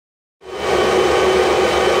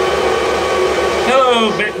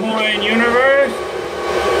Bitcoin universe.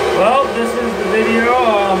 Well, this is the video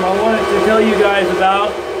I wanted to tell you guys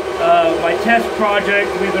about my test project.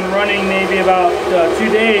 We've been running maybe about 2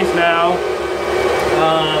 days now.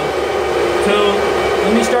 So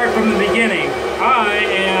let me start from the beginning. I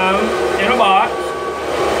am in a box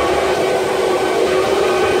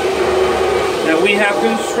that we have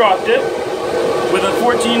constructed with a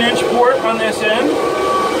 14-inch port on this end,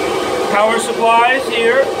 power supplies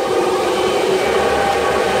here,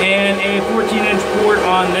 and a 14-inch port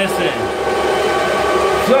on this end.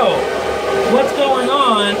 So what's going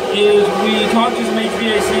on is we talked to some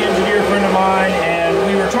HVAC engineer friend of mine, and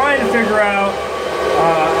we were trying to figure out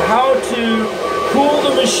how to cool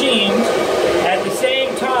the machines at the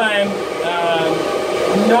same time,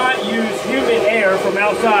 not use humid air from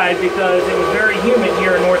outside, because it was very humid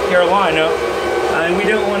here in North Carolina, and we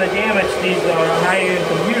don't want to damage these high-end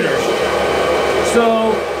computers.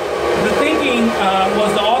 So the thinking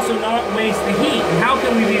was to also not waste the heat. And how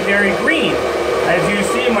can we be very green? As you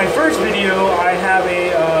see in my first video, I have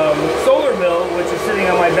a solar mill which is sitting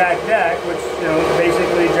on my back deck, which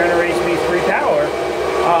basically generates me free power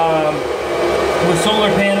with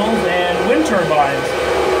solar panels and wind turbines.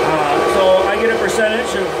 So I get a percentage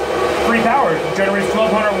of free power. It generates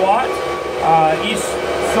 1,200 watts. Each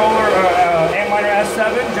solar Antminer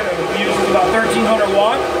S7 uses about 1,300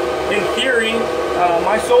 watts. In theory,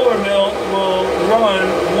 my solar mill will run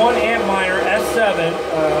one Antminer S7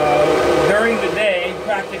 during the day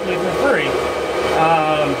practically for free.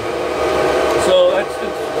 So it's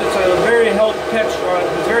a very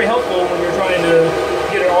it's very helpful when you're trying to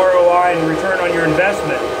get an ROI and return on your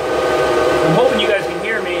investment. I'm hoping you guys can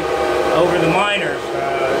hear me over the miners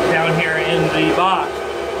down here in the box.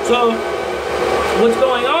 So what's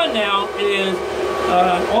going on now is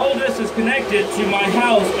all of this is connected to my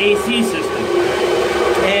house AC system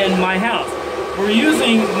and my house. We're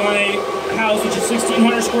using my house, which is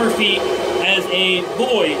 1,600 square feet, as a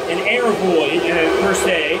void, an air void per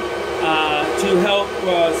se, to help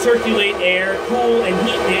circulate air, cool and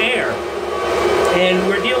heat the air. And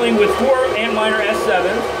we're dealing with 4 Antminer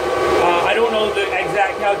S7s. I don't know the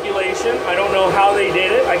exact calculation. I don't know how they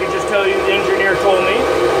did it. I can just tell you the engineer told me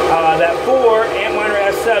that 4 Antminer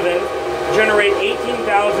S7s generate 18,000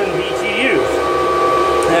 BTUs.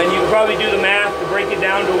 And you can probably do the math to break it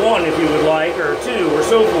down to 1 if you would like, or 2, or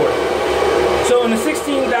so forth. So in a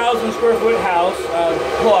 16,000 square foot house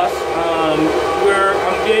plus, I'm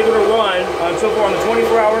able to run, so far on the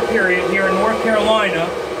 24-hour period here in North Carolina,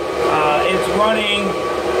 it's running,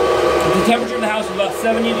 the temperature in the house is about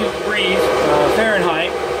 70 degrees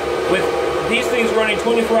Fahrenheit, with these things running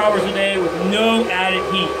 24 hours a day with no added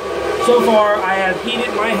heat. So far, I have heated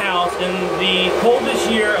my house in the coldest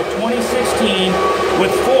year of 2016 with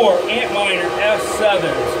 4 Antminer S7s.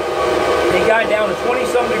 It got down to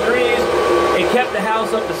 20-some degrees. It kept the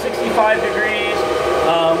house up to 65 degrees.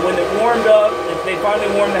 When it warmed up, they finally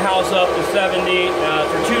warmed the house up to 70.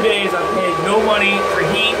 For 2 days, I paid no money for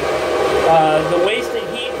heat. The wasted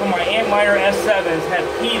heat from my Antminer S7s have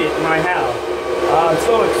heated my house. I'm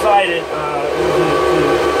so excited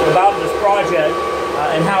about this project.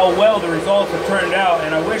 And how well the results have turned out,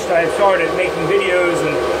 and I wished I had started making videos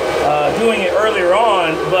and doing it earlier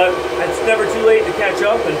on, but it's never too late to catch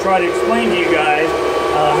up and try to explain to you guys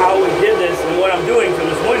how we did this and what I'm doing for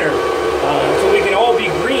this winter, so we can all be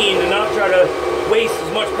green and not try to waste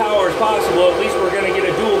as much power as possible. At least we're going to get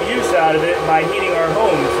a dual use out of it by heating our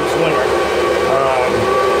homes this winter.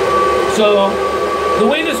 So the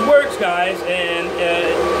way this works, guys, and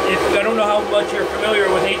I don't know how much you're familiar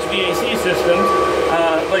with HVAC systems,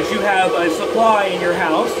 but you have a supply in your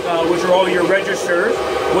house, which are all your registers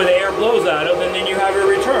where the air blows out of, and then you have your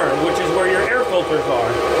return, which is where your air filters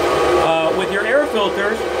are. With your air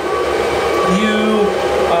filters, you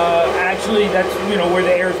actually, that's where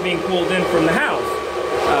the air is being cooled in from the house.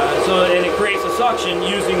 And it creates a suction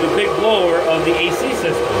using the big blower of the AC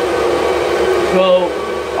system. So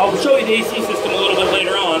I'll show you the AC system a little bit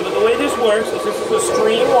later on, but the way this works is this is a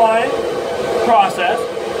streamlined process.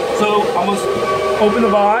 So I'm going to open the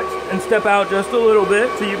box and step out just a little bit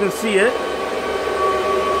so you can see it.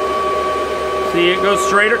 See, it goes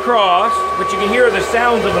straight across, but you can hear the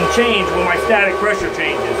sounds of them change when my static pressure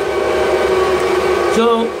changes.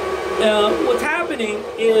 So what's happening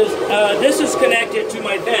is this is connected to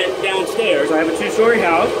my vent downstairs. I have a 2-story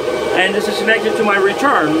house, and this is connected to my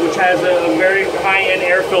return, which has a very high-end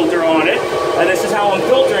air filter on it. And this is how I'm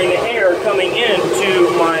filtering the air coming into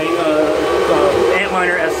my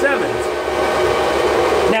Antminer S7s.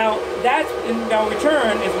 Now, now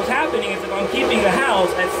return is what's happening is if I'm keeping the house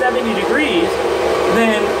at 70 degrees,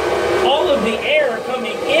 then all of the air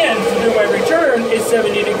coming in through my return is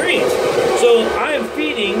 70 degrees. So I am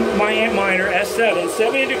feeding my Antminer S7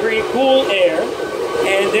 70-degree cool air,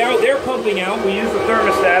 and now they're pumping out. We use the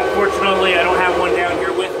thermostat. Fortunately, I don't have one down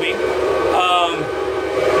here with me.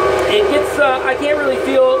 It gets, I can't really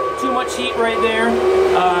feel too much heat right there,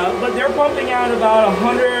 but they're pumping out about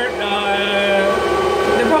 100,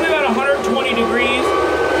 they're probably about 120 degrees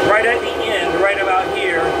right at the end, right about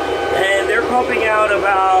here, and they're pumping out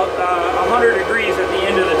about 100 degrees at the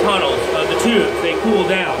end of the tunnels, the tubes. They cool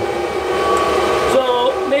down.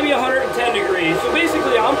 So maybe 110 degrees. So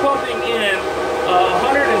basically I'm pumping in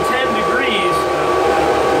 110 degrees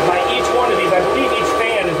by each one of these. I believe each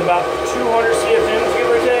fan is about 200 CFMs, give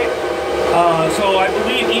or take. So I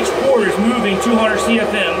believe each port is moving 200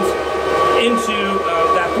 CFMs into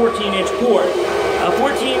that 14-inch port.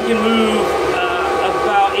 14 can move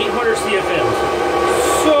about 800 CFMs.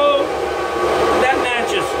 So that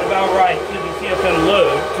matches about right to the CFM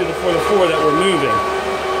load for the four that we're moving.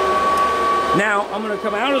 Now I'm going to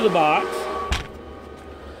come out of the box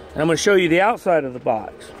and I'm going to show you the outside of the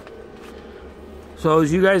box. So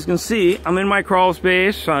as you guys can see, I'm in my crawl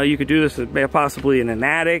space. You could do this possibly in an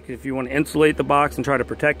attic if you want to insulate the box and try to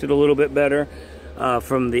protect it a little bit better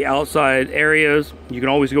from the outside areas. You can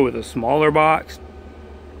always go with a smaller box.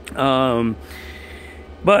 But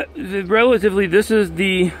relatively, this is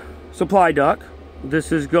the supply duct.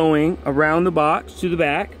 This is going around the box to the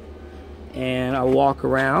back. And I'll walk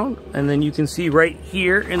around, and then you can see right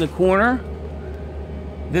here in the corner,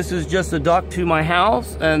 this is just a duct to my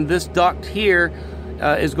house, and this duct here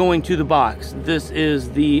is going to the box. This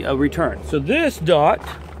is the return. So this duct,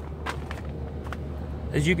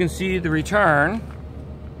 as you can see, the return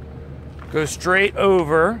goes straight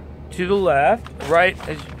over to the left, right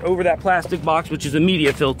over that plastic box, which is a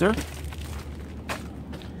media filter.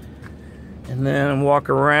 And then walk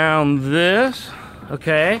around this,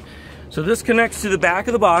 okay? So this connects to the back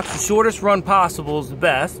of the box. The shortest run possible is the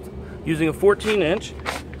best, using a 14-inch,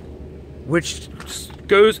 which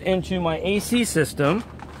goes into my AC system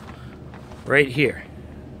right here.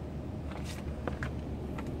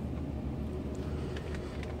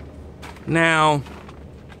 Now,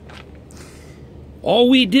 all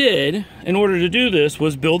we did in order to do this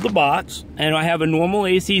was build the box, and I have a normal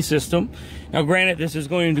AC system. Now granted, this is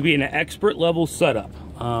going to be an expert level setup.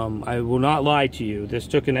 I will not lie to you. This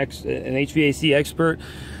took an HVAC expert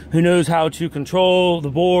who knows how to control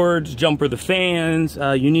the boards, jumper the fans.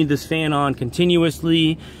 You need this fan on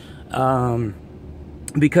continuously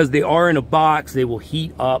because they are in a box. They will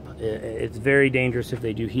heat up. It's very dangerous if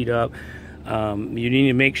they do heat up. You need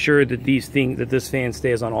to make sure that this fan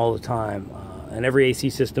stays on all the time. And every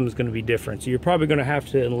AC system is going to be different. So you're probably going to have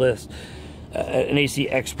to enlist an AC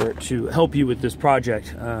expert to help you with this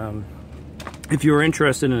project. If you're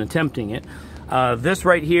interested in attempting it. This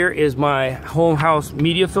right here is my whole house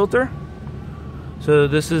media filter. So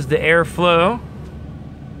this is the airflow.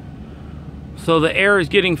 So the air is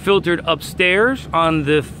getting filtered upstairs on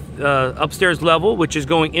the upstairs level, which is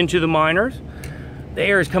going into the miners. The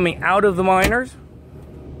air is coming out of the miners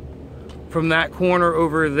from that corner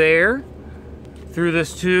over there through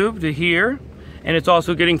this tube to here. And it's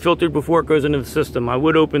also getting filtered before it goes into the system. I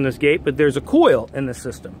would open this gate, but there's a coil in the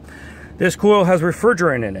system. This coil has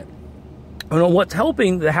refrigerant in it. And what's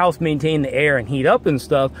helping the house maintain the air and heat up and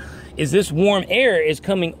stuff is this warm air is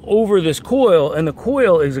coming over this coil, and the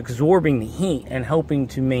coil is absorbing the heat and helping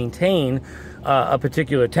to maintain a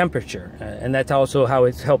particular temperature. And that's also how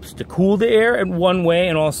it helps to cool the air in one way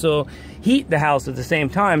and also heat the house at the same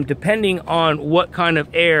time, depending on what kind of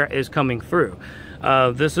air is coming through.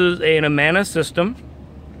 This is an Antminer system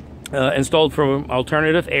installed from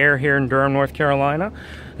Alternative Air here in Durham, North Carolina.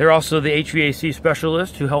 They're also the HVAC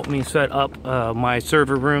specialist who helped me set up my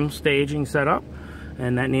server room staging setup,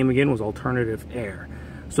 and that name again was Alternative Air.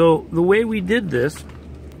 So the way we did this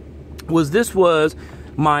was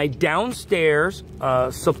my downstairs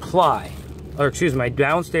supply, or excuse me, my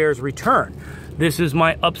downstairs return. This is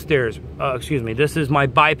my upstairs, this is my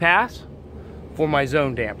bypass for my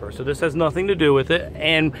zone damper. So this has nothing to do with it,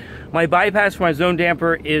 and my bypass for my zone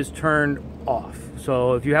damper is turned off.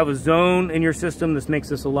 So if you have a zone in your system, this makes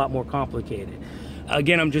this a lot more complicated.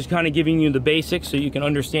 Again, I'm just kind of giving you the basics so you can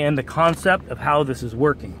understand the concept of how this is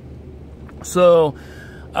working. So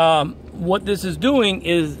what this is doing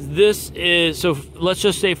is, so let's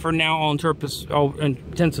just say for now, all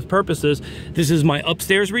intensive purposes, this is my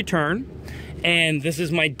upstairs return, and this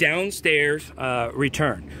is my downstairs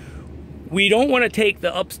return. We don't want to take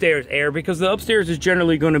the upstairs air because the upstairs is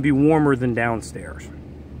generally going to be warmer than downstairs.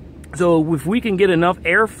 So if we can get enough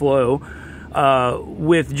airflow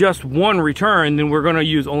with just one return, then we're going to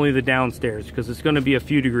use only the downstairs because it's going to be a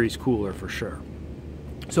few degrees cooler for sure.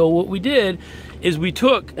 So what we did is we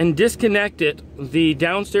took and disconnected the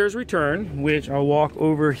downstairs return, which I'll walk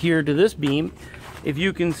over here to this beam. If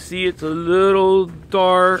you can see, it's a little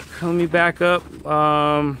dark. Let me back up.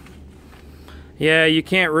 Yeah, you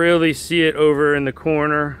can't really see it over in the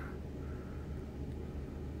corner.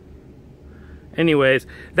 Anyways,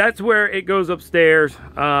 that's where it goes upstairs.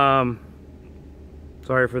 Sorry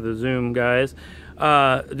for the zoom, guys.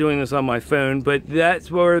 Doing this on my phone, but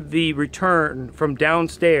that's where the return from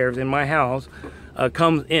downstairs in my house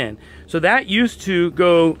comes in. So that used to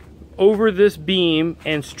go over this beam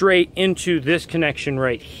and straight into this connection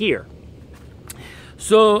right here.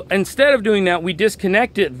 So instead of doing that, we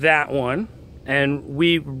disconnected that one and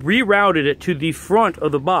we rerouted it to the front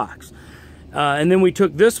of the box. And then we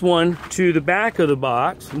took this one to the back of the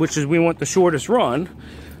box, which is we want the shortest run.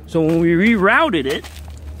 So when we rerouted it,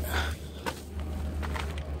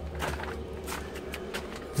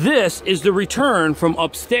 this is the return from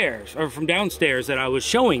upstairs, or from downstairs that I was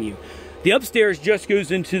showing you. The upstairs just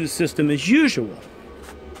goes into the system as usual.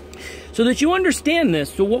 So that you understand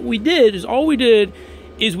this, so what we did is, all we did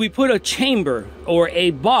is we put a chamber or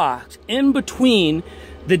a box in between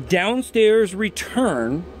the downstairs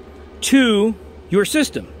return to your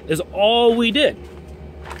system, is all we did.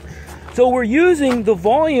 So we're using the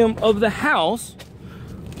volume of the house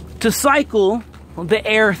to cycle the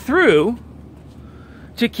air through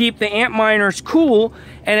to keep the Antminers cool,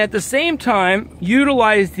 and at the same time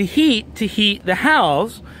utilize the heat to heat the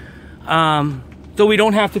house, so we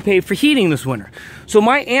don't have to pay for heating this winter. So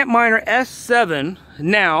my Antminer S7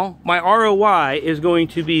 now, my ROI is going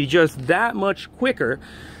to be just that much quicker,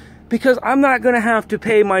 because I'm not going to have to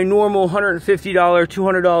pay my normal $150,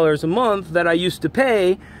 $200 a month that I used to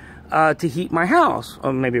pay to heat my house.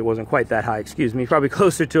 Maybe it wasn't quite that high, excuse me, probably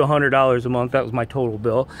closer to $100 a month. That was my total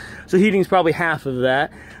bill. So heating's probably half of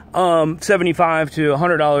that, $75 to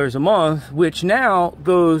 $100 a month, which now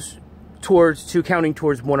goes towards counting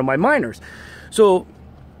towards one of my miners. So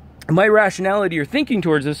my rationality or thinking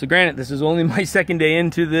towards this, so granted this is only my second day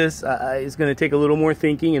into this, it's going to take a little more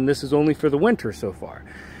thinking, and this is only for the winter so far.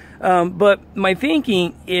 But my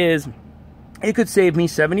thinking is, it could save me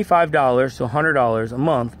 $75 to $100 a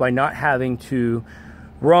month by not having to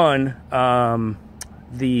run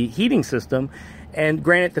the heating system. And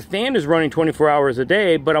granted, the fan is running 24 hours a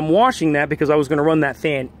day, but I'm washing that because I was going to run that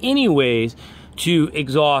fan anyways to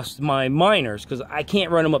exhaust my miners, because I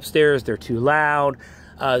can't run them upstairs. They're too loud.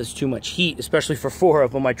 There's too much heat, especially for 4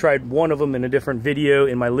 of them. I tried one of them in a different video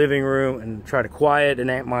in my living room and tried to quiet an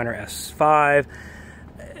Antminer S5.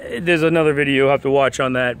 There's another video you'll have to watch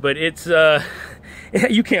on that, but it's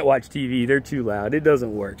you can't watch TV, they're too loud, it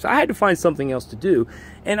doesn't work. So I had to find something else to do,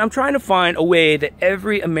 and I'm trying to find a way that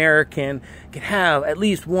every American can have at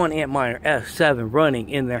least one Antminer S7 running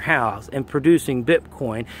in their house and producing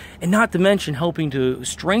Bitcoin, and not to mention helping to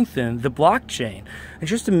strengthen the blockchain. And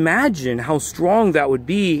just imagine how strong that would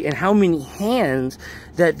be and how many hands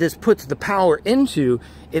that this puts the power into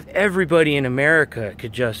if everybody in America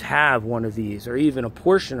could just have one of these, or even a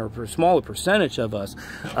portion or a smaller percentage of us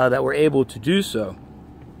that were able to do so.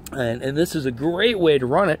 And this is a great way to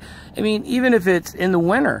run it. I mean, even if it's in the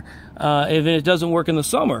winter, if it doesn't work in the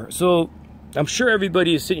summer. So I'm sure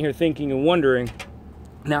everybody is sitting here thinking and wondering,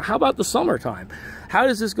 now how about the summertime? How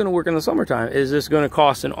is this going to work in the summertime? Is this going to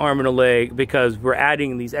cost an arm and a leg because we're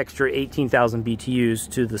adding these extra 18,000 BTUs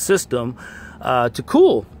to the system to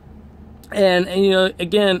cool? And you know,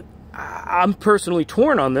 again, I'm personally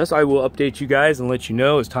torn on this. I will update you guys and let you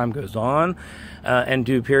know as time goes on, and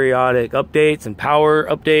do periodic updates and power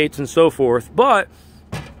updates and so forth. But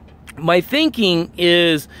my thinking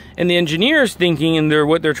is, and the engineers' thinking, and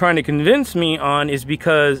what they're trying to convince me on, is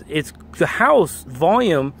because it's the house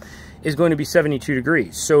volume is going to be 72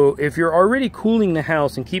 degrees. So if you're already cooling the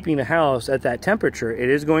house and keeping the house at that temperature, it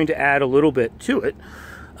is going to add a little bit to it.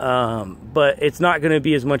 But it's not going to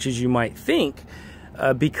be as much as you might think,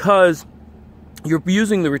 because you're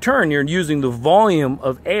using the return, you're using the volume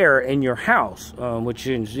of air in your house, which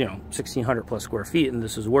is, you know, 1,600 plus square feet, and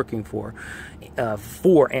this is working for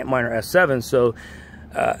Antminer S7. So,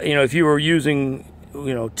 you know, if you were using,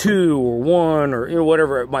 you know, 2 or 1 or, you know,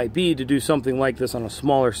 whatever it might be to do something like this on a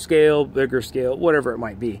smaller scale, bigger scale, whatever it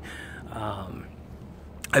might be,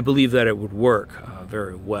 I believe that it would work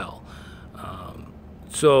very well.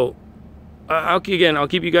 So I'll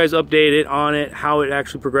keep you guys updated on it, how it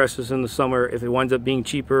actually progresses in the summer, if it winds up being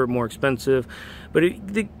cheaper, more expensive. But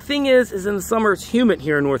the thing is in the summer it's humid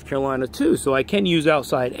here in North Carolina too, so I can use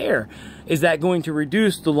outside air. Is that going to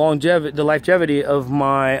reduce the longevity of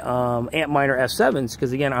my Antminer S7s?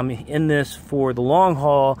 Because again, I'm in this for the long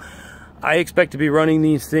haul. I expect to be running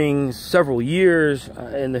these things several years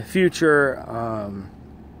in the future.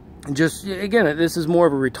 Just again, this is more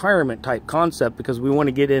of a retirement type concept because we want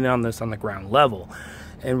to get in on this on the ground level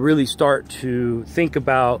and really start to think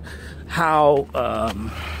about how how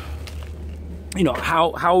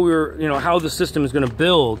the system is going to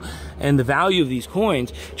build and the value of these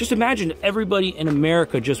coins. Just imagine if everybody in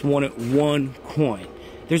America just wanted one coin.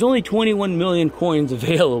 There's only 21 million coins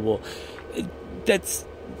available. That's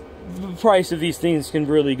the price of these things can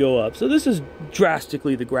really go up. So this is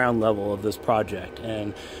drastically the ground level of this project,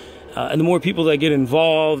 and the more people that get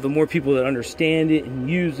involved, the more people that understand it and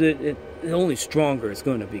use it, the only stronger it's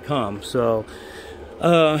going to become. So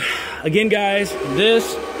again guys,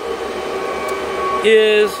 this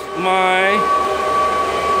is my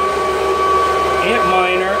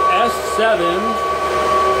Antminer S7s,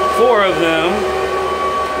 4 of them,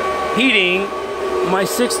 heating my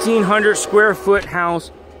 1,600 square foot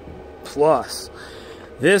house plus.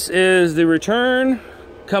 This is the return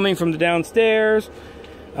coming from the downstairs.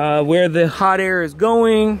 Where the hot air is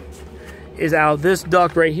going is out this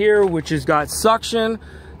duct right here, which has got suction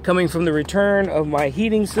coming from the return of my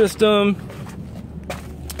heating system.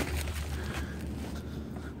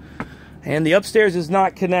 And the upstairs is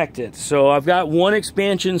not connected. So I've got one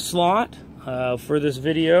expansion slot for this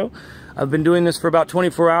video. I've been doing this for about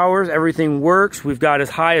 24 hours. Everything works. We've got as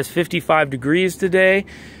high as 55 degrees today.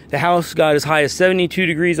 The house got as high as 72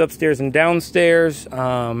 degrees upstairs and downstairs.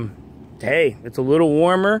 Hey, it's a little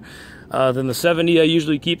warmer than the 70 I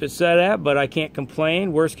usually keep it set at, but I can't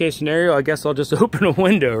complain. Worst case scenario, I guess I'll just open a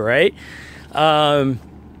window, right? So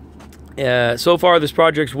far this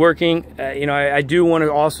project's working. I do want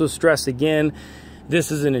to also stress again,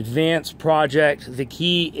 this is an advanced project. The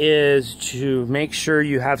key is to make sure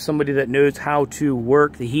you have somebody that knows how to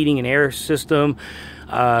work the heating and air system,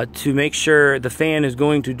 to make sure the fan is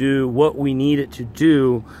going to do what we need it to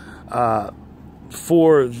do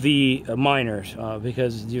for the miners,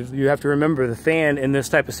 because you have to remember the fan in this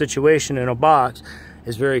type of situation in a box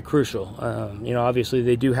is very crucial. Obviously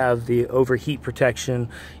they do have the overheat protection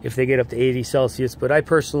if they get up to 80 Celsius, but I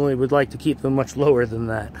personally would like to keep them much lower than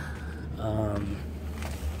that.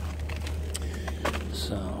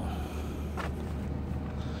 So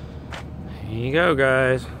here you go,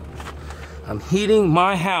 guys. I'm heating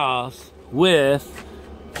my house with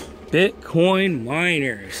Bitcoin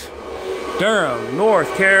miners. Durham,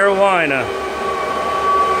 North Carolina.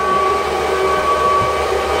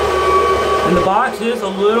 And the box is a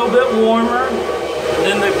little bit warmer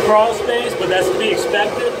than the crawl space, but that's to be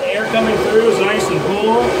expected. The air coming through is nice and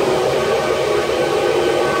cool.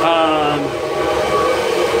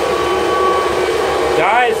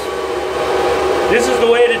 Guys, this is the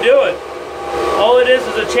way to do it. All it is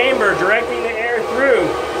a chamber directing the air through.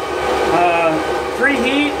 Free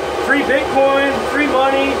heat, free Bitcoin, free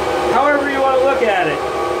money, however you want to look at it.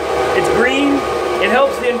 It's green, it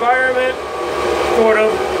helps the environment, sort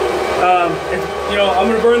of. I'm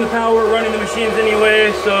going to burn the power running the machines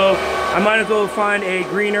anyway, so I might as well find a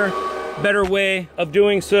greener, better way of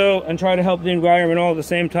doing so and try to help the environment all at the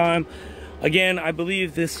same time. Again, I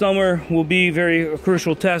believe this summer will be a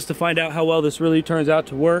crucial test to find out how well this really turns out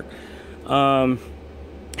to work.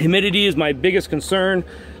 Humidity is my biggest concern,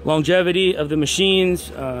 longevity of the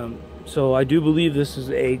machines. So I do believe this is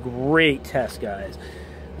a great test, guys.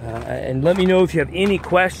 And let me know if you have any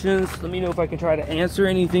questions. Let me know if I can try to answer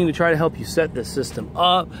anything to try to help you set this system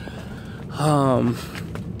up.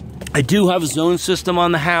 I do have a zone system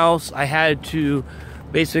on the house. I had to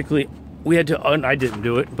basically, I didn't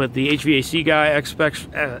do it, but the HVAC guy,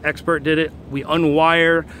 expert did it. We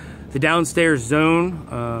unwire the downstairs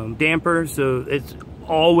zone damper, so it's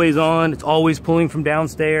always on. It's always pulling from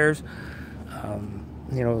downstairs.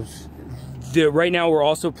 Right now we're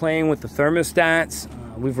also playing with the thermostats.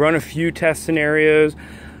 We've run a few test scenarios.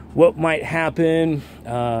 What might happen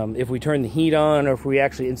if we turn the heat on, or if we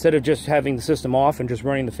actually, instead of just having the system off and just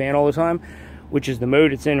running the fan all the time, which is the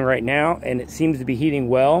mode it's in right now, and it seems to be heating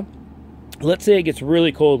well. Let's say it gets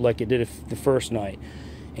really cold like it did the first night,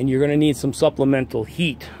 and you're going to need some supplemental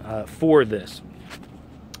heat for this.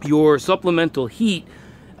 Your supplemental heat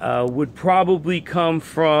would probably come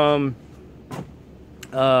from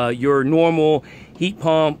your normal heat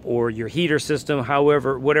pump or your heater system,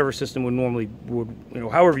 whatever system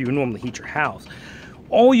however you would normally heat your house.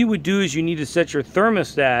 all you would do is you need to set your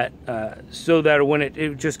thermostat so that when it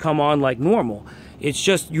would just come on like normal. It's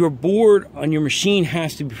just your board on your machine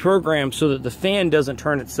has to be programmed so that the fan doesn't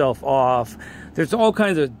turn itself off. There's all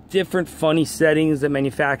kinds of different funny settings that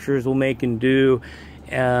manufacturers will make and do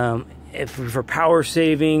for power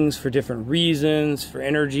savings, for different reasons, for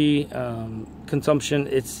energy consumption.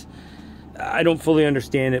 I don't fully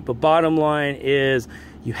understand it, but bottom line is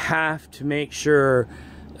you have to make sure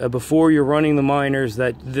before you're running the miners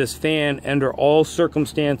that this fan, under all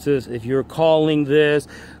circumstances, if you're calling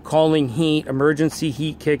heat, emergency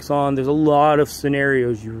heat kicks on, there's a lot of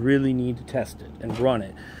scenarios you really need to test it and run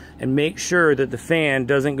it and make sure that the fan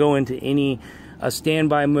doesn't go into any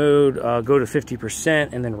standby mode, go to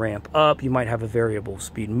 50% and then ramp up. You might have a variable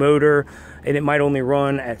speed motor and it might only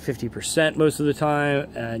run at 50% most of the time,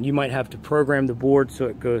 and you might have to program the board so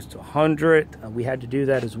it goes to 100. We had to do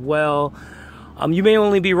that as well. You may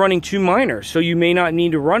only be running 2 miners, so you may not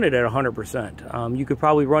need to run it at 100%. You could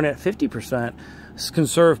probably run it at 50%,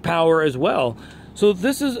 conserve power as well. So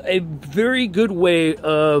this is a very good way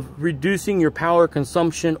of reducing your power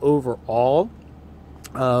consumption overall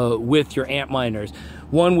with your Antminers.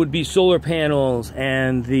 One would be solar panels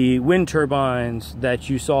and the wind turbines that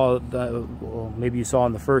you saw, well, maybe you saw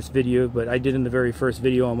in the first video, but I did in the very first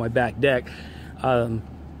video on my back deck.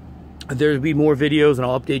 There'll be more videos and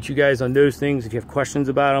I'll update you guys on those things. If you have questions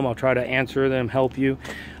about them, I'll try to answer them, help you.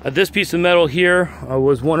 This piece of metal here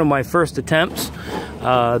was one of my first attempts.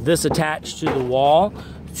 This attached to the wall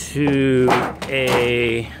to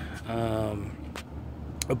a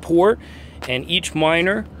port, and each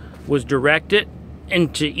miner was directed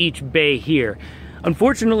into each bay here.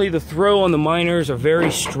 Unfortunately, the throw on the miners are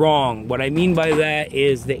very strong. What I mean by that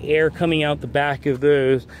is the air coming out the back of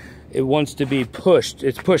those, it wants to be pushed.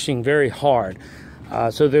 It's pushing very hard.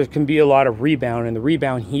 So there can be a lot of rebound, and the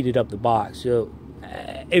rebound heated up the box. So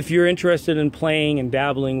if you're interested in playing and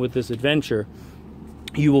dabbling with this adventure,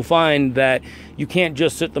 you will find that you can't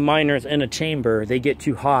just sit the miners in a chamber. They get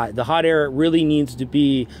too hot. The hot air really needs to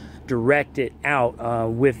be directed out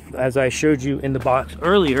with, as I showed you in the box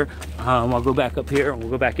earlier. I'll go back up here and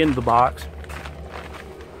we'll go back into the box.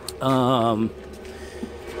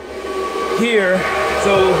 Here,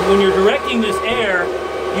 so when you're directing this air,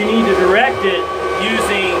 you need to direct it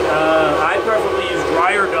using, I preferably use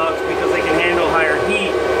dryer ducts because they can handle higher heat,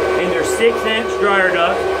 and they're 6-inch dryer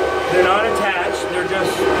ducts. They're not attached, they're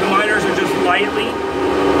just, the miners are just lightly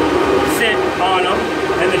sit on them,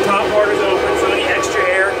 and the top part is open so any extra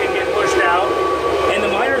air can get pushed out, and the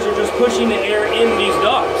miners are just pushing the air in these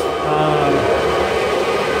ducts.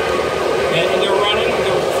 And they're running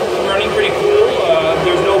pretty cool.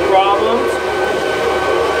 There's no problems.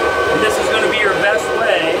 And this is going to be your best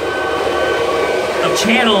way of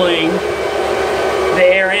channeling the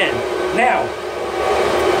air in. Now,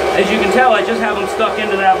 as you can tell, I just have them stuck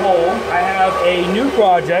into that hole. I have a new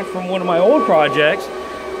project from one of my old projects,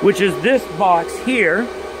 which is this box here.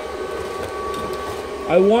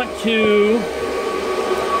 I want to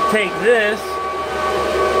take this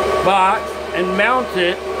box and mount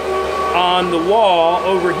it on the wall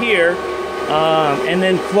over here, and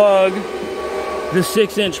then plug the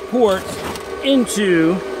 6-inch ports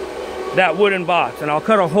into that wooden box. And I'll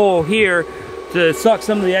cut a hole here to suck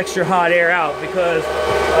some of the extra hot air out, because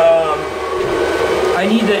I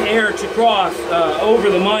need the air to cross over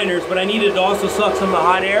the miners, but I needed to also suck some of the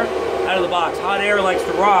hot air out of the box. Hot air likes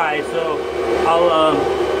to rise, so I'll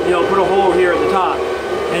put a hole here at the top.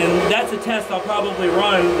 And that's a test I'll probably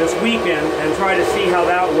run this weekend and try to see how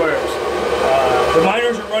that works. The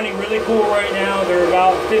miners are running really cool right now. They're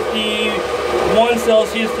about 51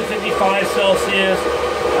 Celsius to 55 Celsius.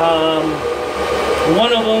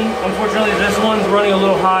 One of them, unfortunately, this one's running a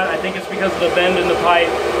little hot. I think it's because of the bend in the pipe,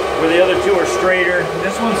 where the other two are straighter.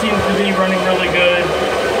 This one seems to be running really good.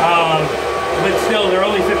 But still, they're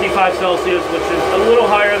only 55 Celsius, which is a little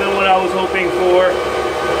higher than what I was hoping for.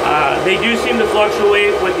 They do seem to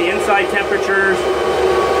fluctuate with the inside temperatures.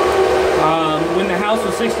 When the house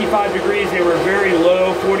was 65 degrees, they were very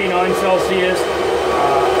low, 49 Celsius.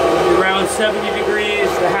 Around 70 degrees,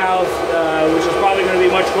 the house, which is probably going to be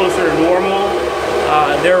much closer to normal.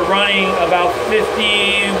 They're running about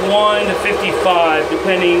 51 to 55,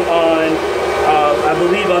 depending on, I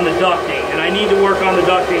believe, on the ducting. And I need to work on the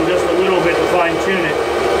ducting just a little bit to fine tune it.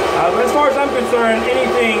 But as far as I'm concerned,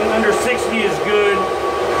 anything under 60 is good.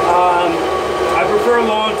 I prefer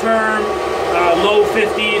long-term, low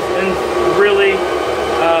 50s, and really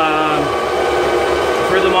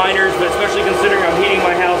for the miners, but especially considering I'm heating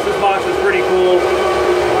my house, this box is pretty cool.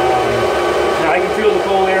 Now I can feel the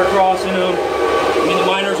cold air crossing them. I mean, the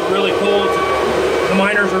miners are really cold. The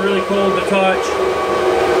miners are really cold to touch.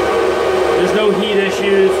 no heat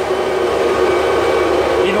issues.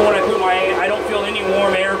 Even when I put I don't feel any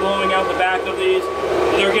warm air blowing out the back of these.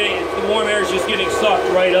 The warm air is just getting sucked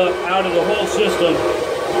right up out of the whole system,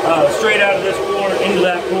 straight out of this port into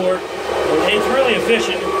that port. It's really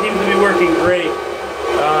efficient. It seems to be working great.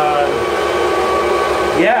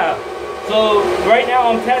 Yeah. So right now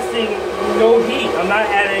I'm testing no heat. I'm not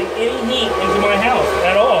adding any heat into my house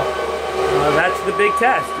at all. That's the big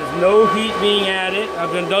test. There's no heat being added.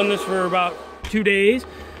 I've been done this for about 2 days,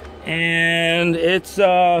 and it's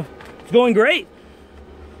going great.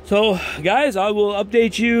 So guys, I will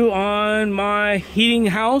update you on my heating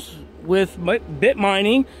house with my bit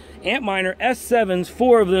mining, Antminer S7s,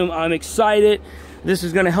 4 of them. I'm excited. This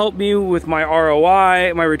is going to help me with my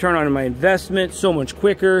ROI, my return on my investment, so much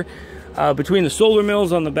quicker. Between the solar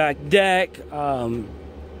mills on the back deck,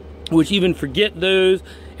 which even forget those.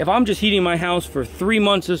 If I'm just heating my house for 3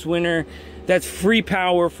 months this winter, that's free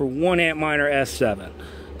power for 1 Antminer S7.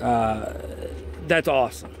 That's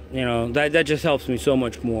awesome. You know, that just helps me so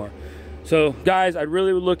much more. So guys, I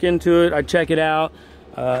really would look into it. I'd check it out.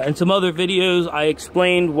 In some other videos, I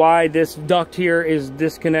explained why this duct here is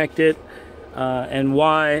disconnected, and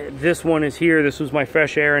why this one is here. This was my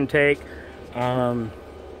fresh air intake. And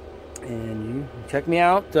you check me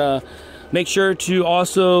out. Make sure to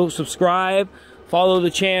also subscribe, follow the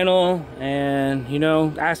channel, and you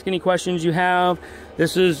know, ask any questions you have.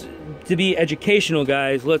 This is to be educational,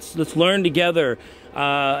 guys. Let's learn together.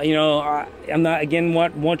 You know, I'm not again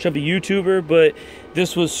much of a YouTuber, but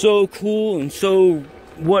this was so cool and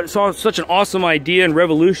such an awesome idea and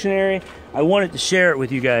revolutionary. I wanted to share it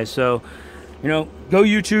with you guys. So, you know, go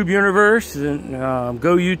YouTube universe and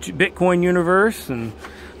go YouTube Bitcoin universe and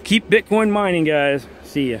keep Bitcoin mining, guys.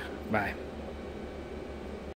 See ya. Bye.